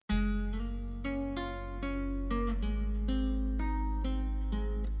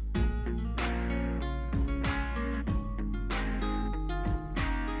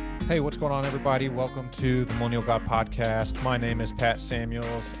Hey, what's going on, everybody? Welcome to the Millennial God Podcast. My name is Pat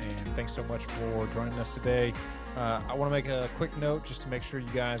Samuels, and thanks so much for joining us today. I want to make a quick note just to make sure you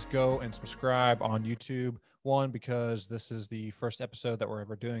guys go and subscribe on YouTube. One, because this is the first episode that we're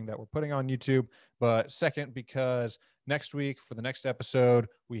ever doing that we're putting on YouTube. But second, because next week for the next episode,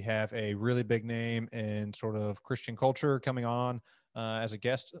 we have a really big name in sort of Christian culture coming on as a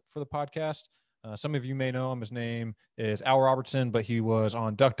guest for the podcast. Some of you may know him. His name is Al Robertson, but he was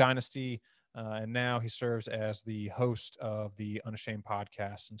on Duck Dynasty, and now he serves as the host of the Unashamed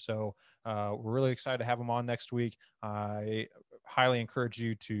podcast. And so we're really excited to have him on next week. I highly encourage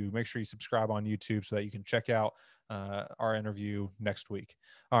you to make sure you subscribe on YouTube so that you can check out our interview next week.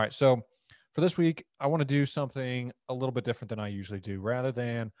 All right, so for this week, I want to do something a little bit different than I usually do. Rather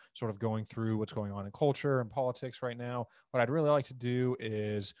than sort of going through what's going on in culture and politics right now, what I'd really like to do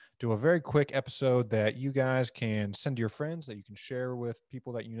is do a very quick episode that you guys can send to your friends, that you can share with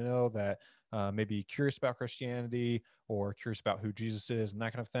people that you know that may be curious about Christianity or curious about who Jesus is and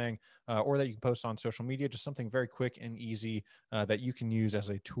that kind of thing, or that you can post on social media, just something very quick and easy that you can use as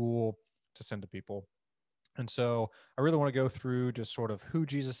a tool to send to people. And so I really want to go through just sort of who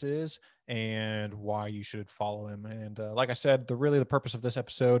Jesus is and why you should follow him. And like I said, the purpose of this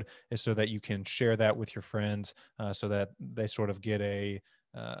episode is so that you can share that with your friends, so that they sort of get a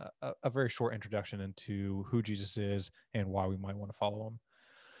very short introduction into who Jesus is and why we might want to follow him.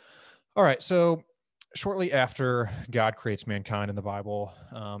 All right, so shortly after God creates mankind in the Bible,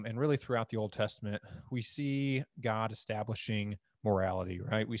 and really throughout the Old Testament, we see God establishing morality,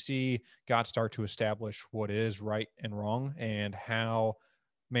 right? We see God start to establish what is right and wrong and how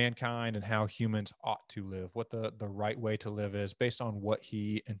mankind and how humans ought to live, what the right way to live is based on what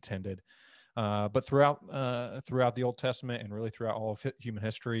he intended. But throughout the Old Testament and really throughout all of human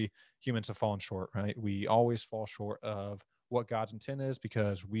history, humans have fallen short, right? We always fall short of what God's intent is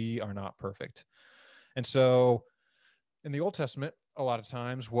because we are not perfect. And so in the Old Testament, a lot of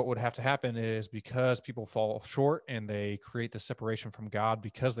times what would have to happen is because people fall short and they create the separation from God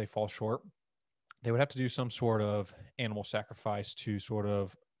because they fall short, they would have to do some sort of animal sacrifice to sort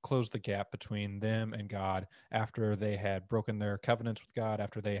of close the gap between them and God after they had broken their covenants with God,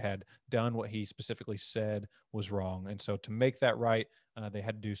 after they had done what he specifically said was wrong. And so to make that right, they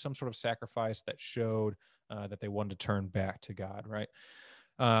had to do some sort of sacrifice that showed that they wanted to turn back to God, right?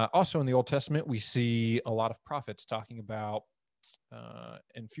 Also in the Old Testament, we see a lot of prophets talking about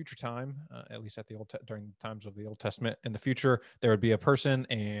in future time, at least during the times of the Old Testament, in the future, there would be a person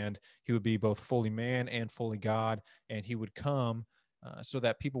and he would be both fully man and fully God. And he would come so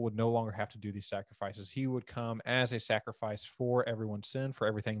that people would no longer have to do these sacrifices. He would come as a sacrifice for everyone's sin, for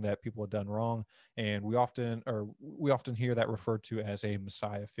everything that people had done wrong. And we often hear that referred to as a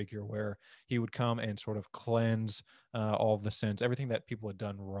Messiah figure, where he would come and sort of cleanse all of the sins, everything that people had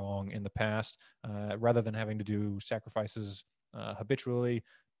done wrong in the past, rather than having to do sacrifices habitually.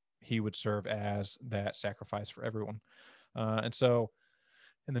 He would serve as that sacrifice for everyone. And so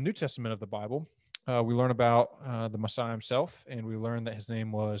in the New Testament of the Bible, we learn about the Messiah himself, and we learn that his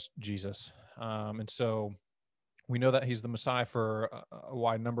name was Jesus. And so we know that he's the Messiah for a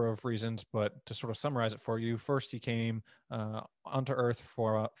wide number of reasons, but to sort of summarize it for you, first he came onto earth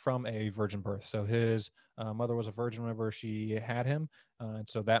from a virgin birth. So his mother was a virgin whenever she had him, and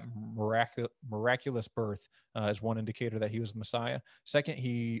so that miraculous birth is one indicator that he was the Messiah. Second,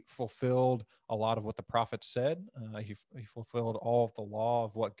 he fulfilled a lot of what the prophets said. He fulfilled all of the law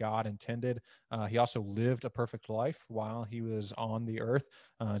of what God intended. He also lived a perfect life while he was on the earth,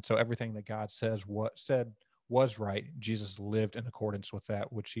 and so everything that God said was right. Jesus lived in accordance with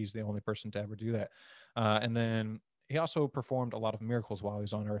that, which he's the only person to ever do that. And then he also performed a lot of miracles while he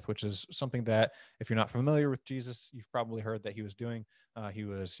was on earth, which is something that, if you're not familiar with Jesus, you've probably heard that he was doing. He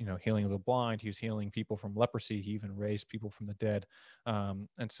was, healing the blind. He was healing people from leprosy. He even raised people from the dead. And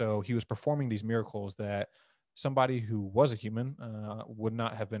so he was performing these miracles that somebody who was a human would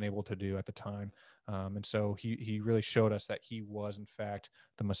not have been able to do at the time. And so he really showed us that he was, in fact,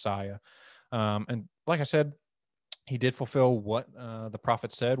 the Messiah. And like I said, he did fulfill what the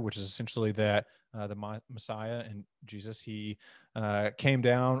prophet said, which is essentially that the Messiah and Jesus, he came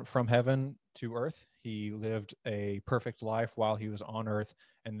down from heaven to earth. He lived a perfect life while he was on earth,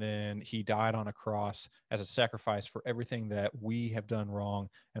 and then he died on a cross as a sacrifice for everything that we have done wrong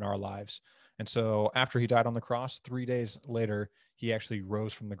in our lives. And so after he died on the cross, 3 days later, he actually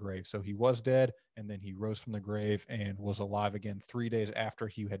rose from the grave. So he was dead, and then he rose from the grave and was alive again 3 days after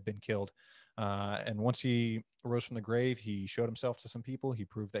he had been killed. And once he rose from the grave, he showed himself to some people. He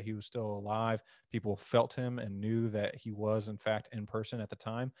proved that he was still alive. People felt him and knew that he was, in fact, in person at the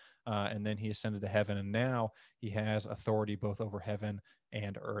time. And then he ascended to heaven. And now he has authority both over heaven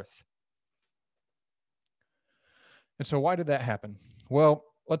and earth. And so why did that happen? Well,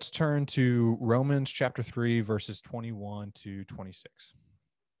 let's turn to Romans chapter 3, verses 21 to 26.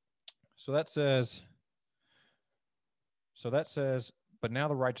 So that says, but now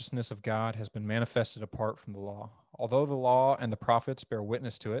the righteousness of God has been manifested apart from the law. Although the law and the prophets bear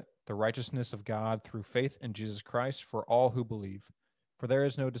witness to it, the righteousness of God through faith in Jesus Christ for all who believe. For there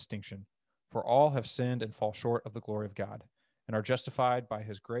is no distinction, for all have sinned and fall short of the glory of God, and are justified by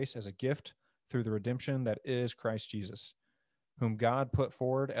his grace as a gift through the redemption that is Christ Jesus, whom God put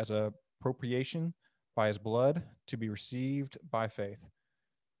forward as a propitiation by his blood to be received by faith.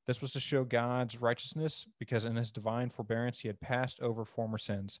 This was to show God's righteousness, because in his divine forbearance he had passed over former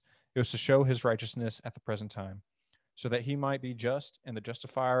sins. It was to show his righteousness at the present time, so that he might be just and the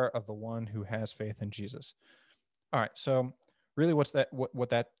justifier of the one who has faith in Jesus. All right, so really what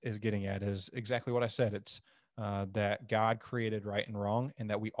that is getting at is exactly what I said. It's that God created right and wrong, and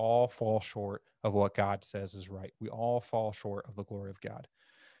that we all fall short of what God says is right. We all fall short of the glory of God.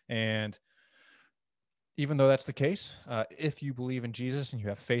 And even though that's the case, if you believe in Jesus and you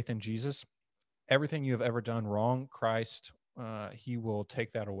have faith in Jesus, everything you have ever done wrong, Christ, he will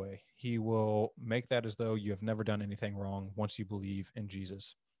take that away. He will make that as though you have never done anything wrong once you believe in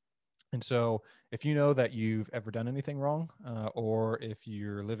Jesus. And so if you know that you've ever done anything wrong, or if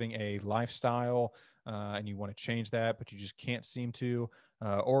you're living a lifestyle and you want to change that, but you just can't seem to,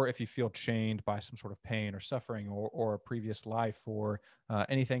 or if you feel chained by some sort of pain or suffering or a previous life or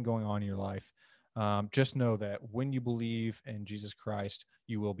anything going on in your life, just know that when you believe in Jesus Christ,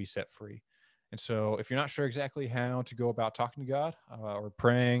 you will be set free. And so if you're not sure exactly how to go about talking to God or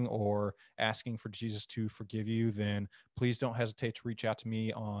praying or asking for Jesus to forgive you, then please don't hesitate to reach out to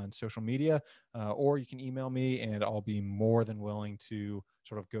me on social media, or you can email me and I'll be more than willing to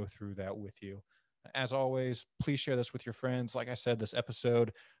sort of go through that with you. As always, please share this with your friends. Like I said, this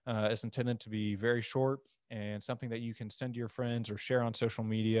episode is intended to be very short and something that you can send to your friends or share on social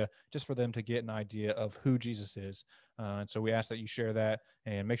media just for them to get an idea of who Jesus is. And so we ask that you share that,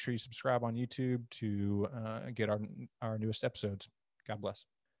 and make sure you subscribe on YouTube to get our newest episodes. God bless.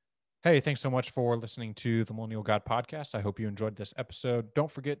 Hey, thanks so much for listening to the Millennial God Podcast. I hope you enjoyed this episode.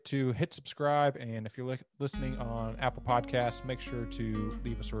 Don't forget to hit subscribe, and if you're listening on Apple Podcasts, make sure to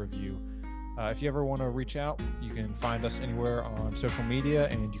leave us a review. If you ever want to reach out, you can find us anywhere on social media,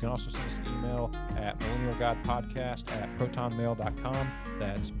 and you can also send us an email at millennialgodpodcast@protonmail.com.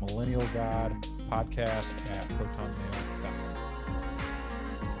 That's millennialgodpodcast@protonmail.com.